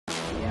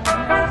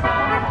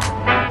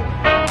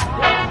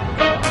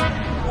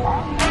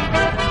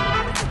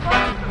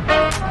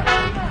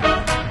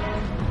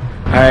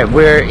Alright,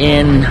 we're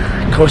in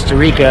Costa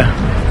Rica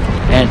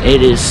and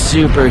it is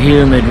super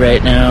humid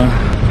right now.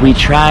 We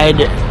tried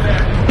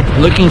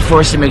looking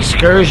for some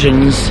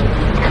excursions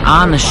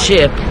on the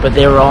ship, but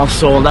they were all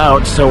sold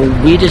out, so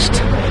we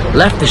just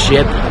left the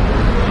ship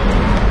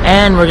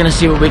and we're gonna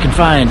see what we can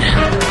find.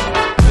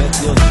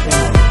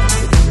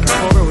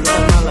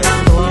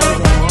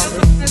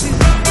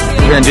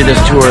 We're gonna do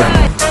this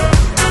tour.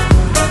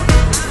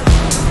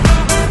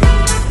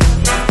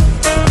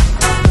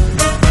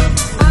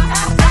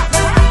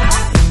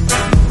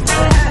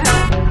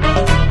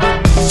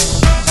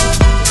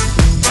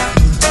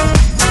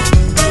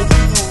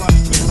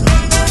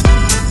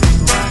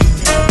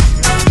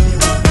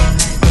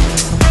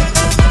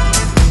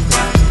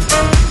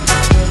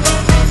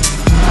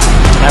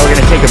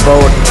 Take a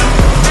boat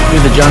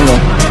through the jungle.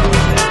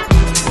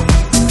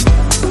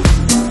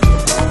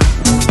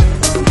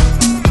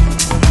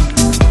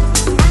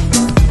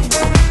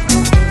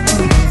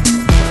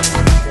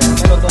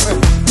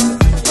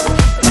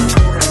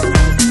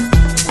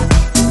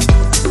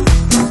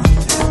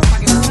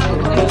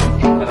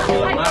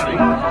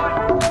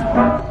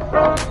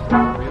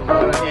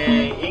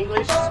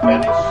 English,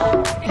 Spanish,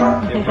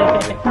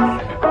 gringos,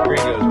 we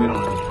don't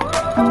know.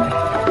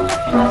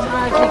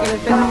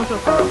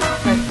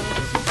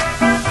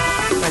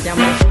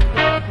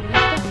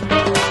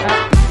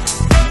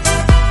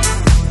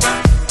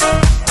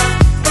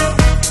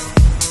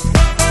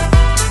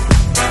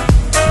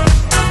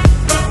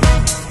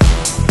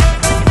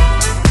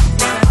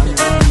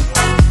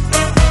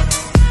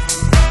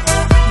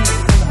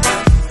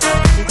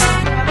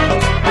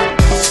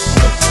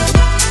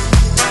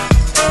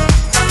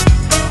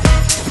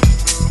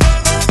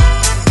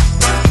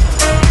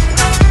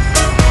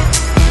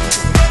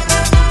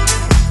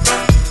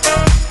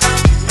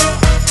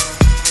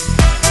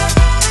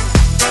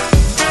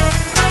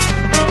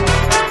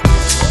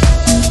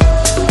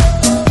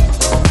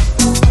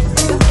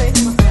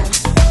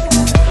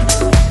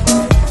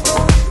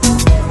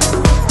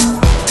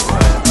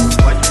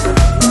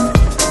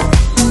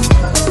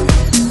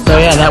 So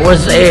yeah, that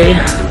was a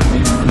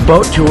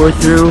boat tour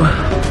through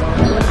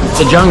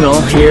the jungle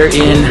here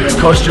in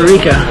Costa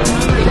Rica.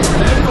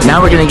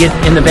 Now we're gonna get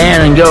in the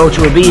van and go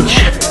to a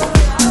beach.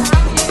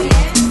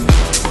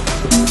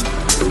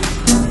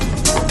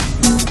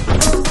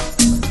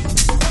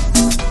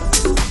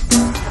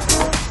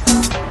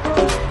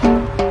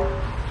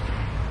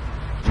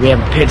 We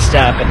have a pit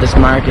stop at this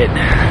market.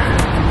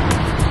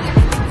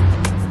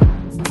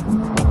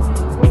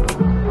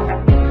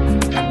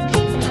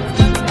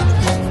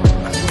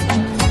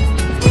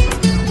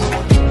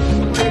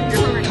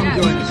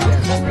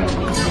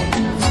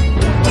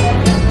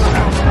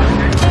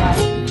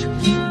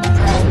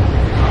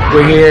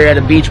 We're here at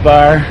a beach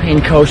bar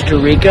in Costa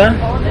Rica.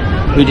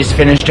 We just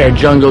finished our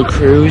jungle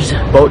cruise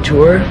boat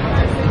tour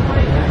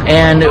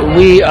and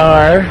we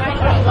are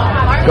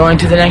going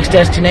to the next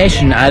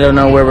destination. I don't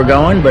know where we're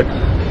going, but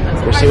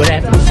we'll see what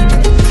happens.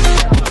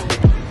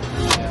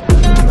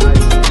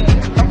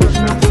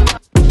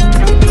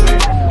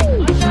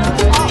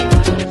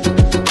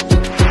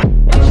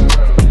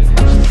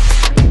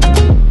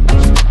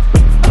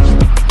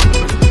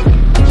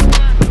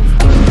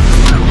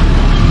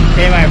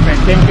 Okay, my friend,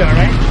 thank you,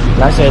 alright?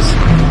 Gracias.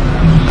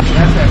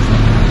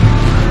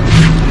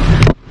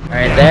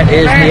 Alright, that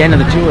is the end of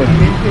the tour.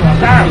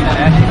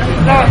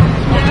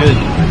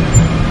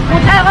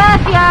 Muchas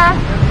gracias.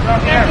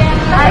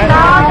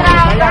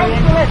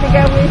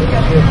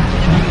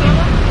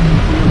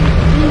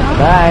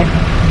 Bye.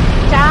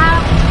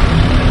 Chao.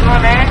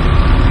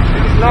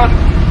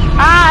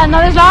 Ah, ¿no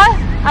es LOL?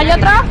 ¿Hay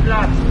otro?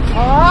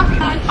 Oh.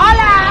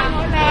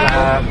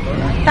 Hola.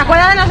 ¿Te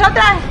acuerdas de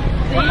nosotras?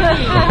 Sí.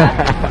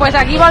 Pues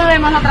aquí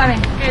volvemos otra vez.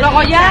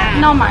 Luego ya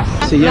no más.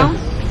 Sí, ya. ¿No?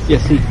 Y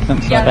así.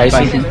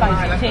 Spicy.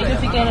 Sí, yo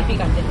sí quiero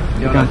picante.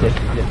 Picante.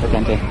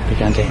 Picante.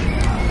 Picante.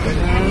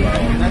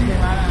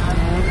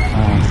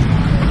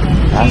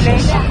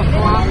 Gracias.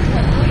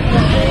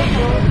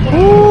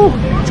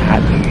 It's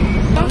hot.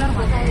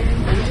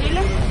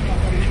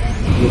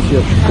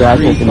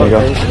 Gracias, amigo.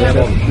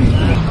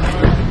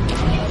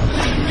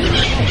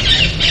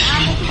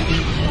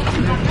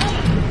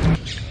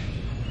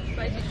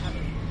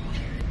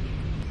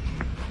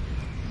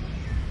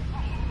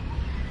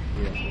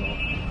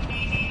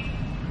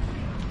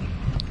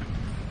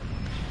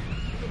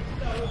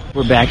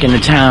 We're back in the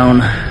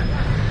town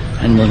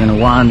and we're gonna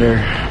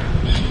wander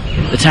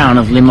the town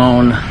of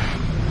Limon,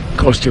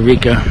 Costa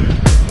Rica.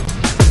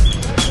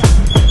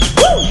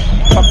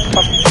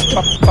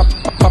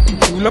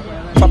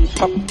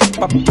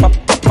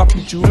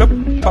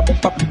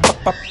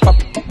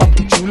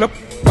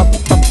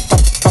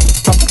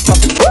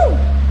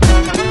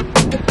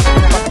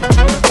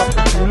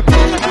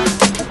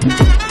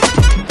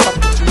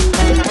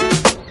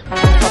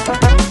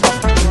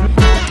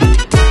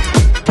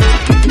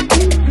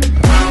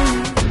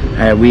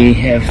 We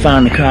have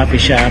found a coffee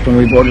shop and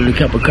we've ordered a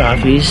couple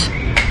coffees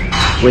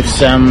with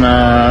some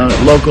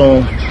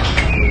local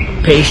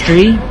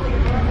pastry,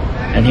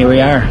 and here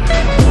we are.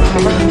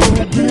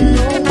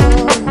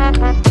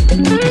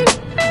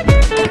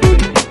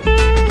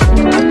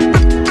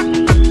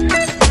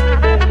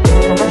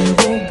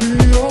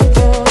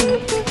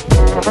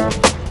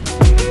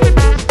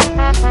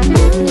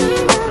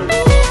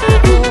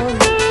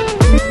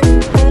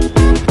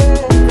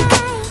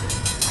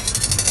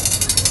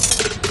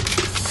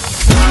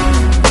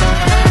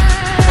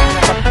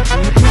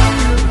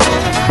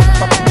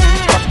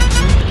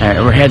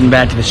 and we're heading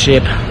back to the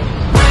ship.